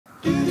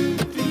G'day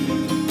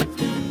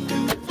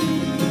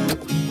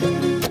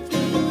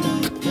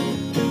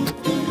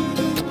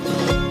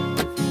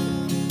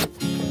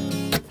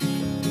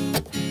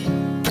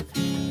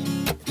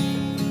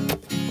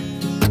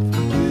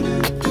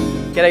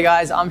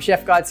guys, I'm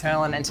Chef Guy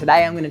Turland, and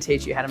today I'm going to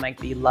teach you how to make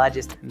the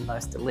largest and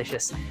most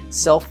delicious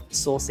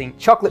self-sourcing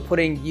chocolate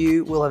pudding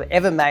you will have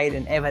ever made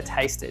and ever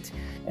tasted.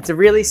 It's a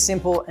really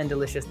simple and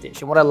delicious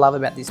dish, and what I love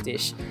about this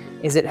dish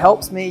is it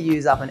helps me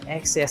use up an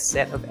excess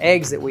set of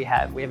eggs that we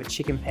have. We have a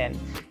chicken pen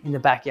in the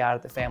backyard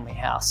of the family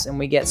house, and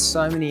we get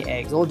so many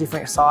eggs, all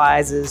different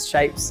sizes,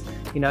 shapes,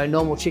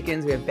 normal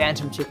chickens, we have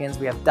bantam chickens,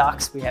 we have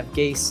ducks, we have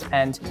geese,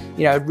 and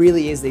it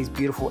really is these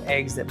beautiful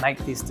eggs that make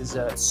this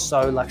dessert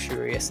so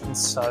luxurious and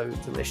so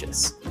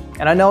delicious.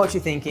 And I know what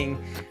you're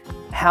thinking,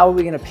 how are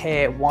we going to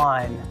pair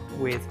wine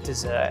with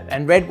dessert?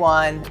 And red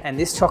wine and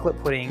this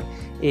chocolate pudding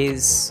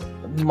is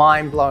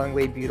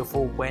mind-blowingly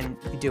beautiful when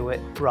you do it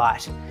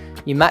right.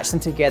 You match them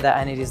together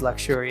and it is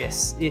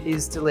luxurious, it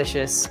is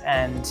delicious,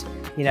 and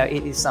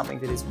it is something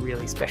that is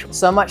really special.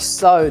 So much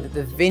so that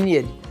the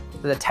vineyard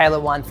that the Taylor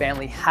Wine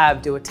family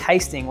have do a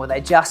tasting where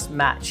they just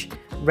match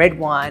red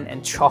wine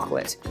and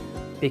chocolate,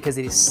 because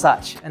it is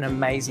such an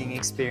amazing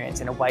experience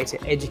and a way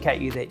to educate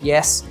you that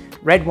yes,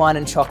 red wine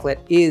and chocolate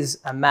is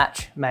a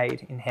match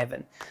made in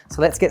heaven.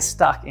 So let's get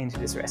stuck into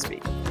this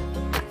recipe.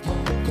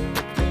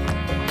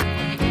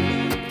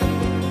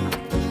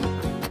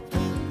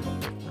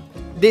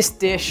 This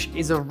dish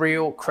is a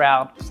real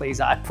crowd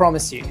pleaser, I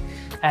promise you,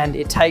 and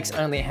it takes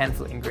only a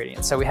handful of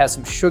ingredients. So we have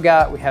some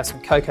sugar, we have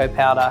some cocoa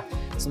powder,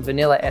 some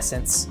vanilla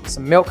essence,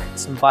 some milk,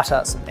 some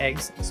butter, some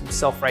eggs, some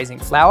self-raising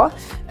flour,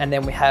 and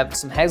then we have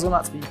some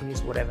hazelnuts, but you can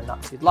use whatever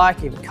nuts you'd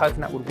like. Even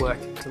coconut would work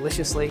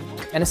deliciously.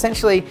 And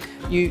essentially,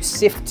 you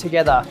sift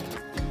together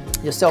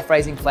your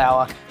self-raising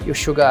flour, your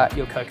sugar,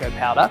 your cocoa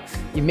powder.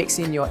 You mix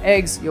in your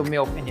eggs, your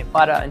milk, and your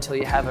butter until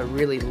you have a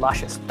really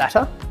luscious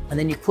batter, and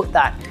then you put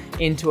that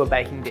into a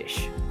baking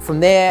dish. From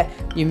there,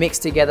 you mix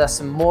together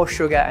some more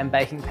sugar and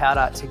baking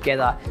powder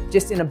together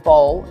just in a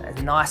bowl,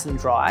 nice and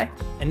dry,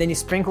 and then you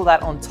sprinkle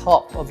that on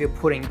top of your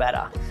pudding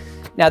batter.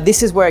 Now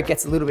this is where it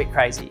gets a little bit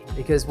crazy,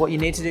 because what you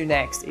need to do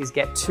next is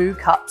get 2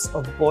 cups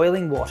of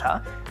boiling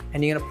water,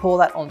 and you're gonna pour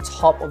that on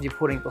top of your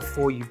pudding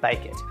before you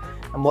bake it.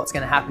 And what's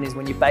gonna happen is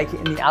when you bake it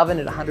in the oven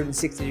at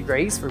 160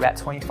 degrees for about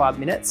 25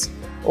 minutes,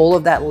 all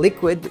of that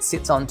liquid that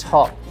sits on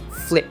top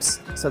flips.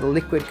 So the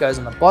liquid goes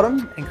on the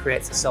bottom and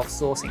creates a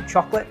self-sourcing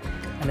chocolate,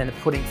 and then the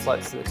pudding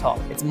floats to the top.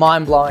 It's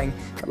mind-blowing,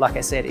 but like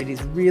I said, it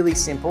is really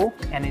simple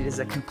and it is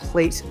a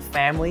complete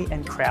family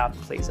and crowd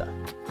pleaser.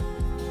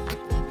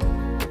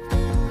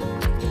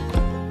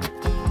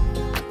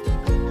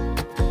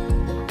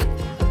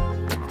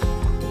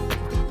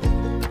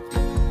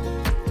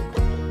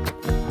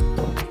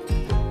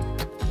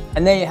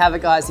 And there you have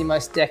it guys, the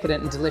most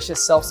decadent and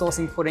delicious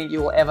self-sourcing pudding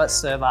you will ever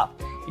serve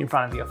up in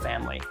front of your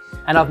family.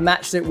 And I've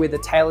matched it with the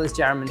Taylor's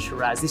Jarraman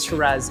Shiraz. This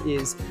Shiraz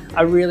is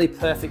a really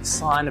perfect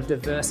sign of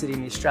diversity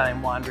in the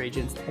Australian wine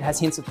regions. It has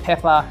hints of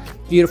pepper,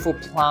 beautiful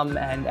plum,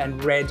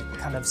 and red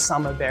kind of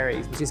summer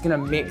berries, which is gonna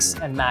mix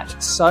and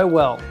match so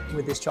well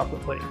with this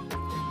chocolate pudding.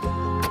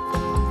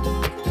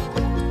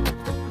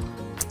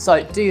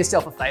 So do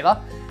yourself a favor,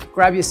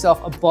 grab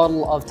yourself a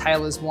bottle of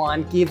Taylor's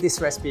wine, give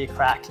this recipe a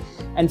crack,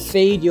 and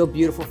feed your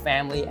beautiful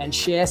family and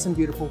share some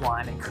beautiful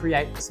wine and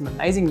create some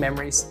amazing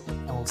memories,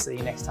 and we'll see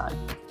you next time.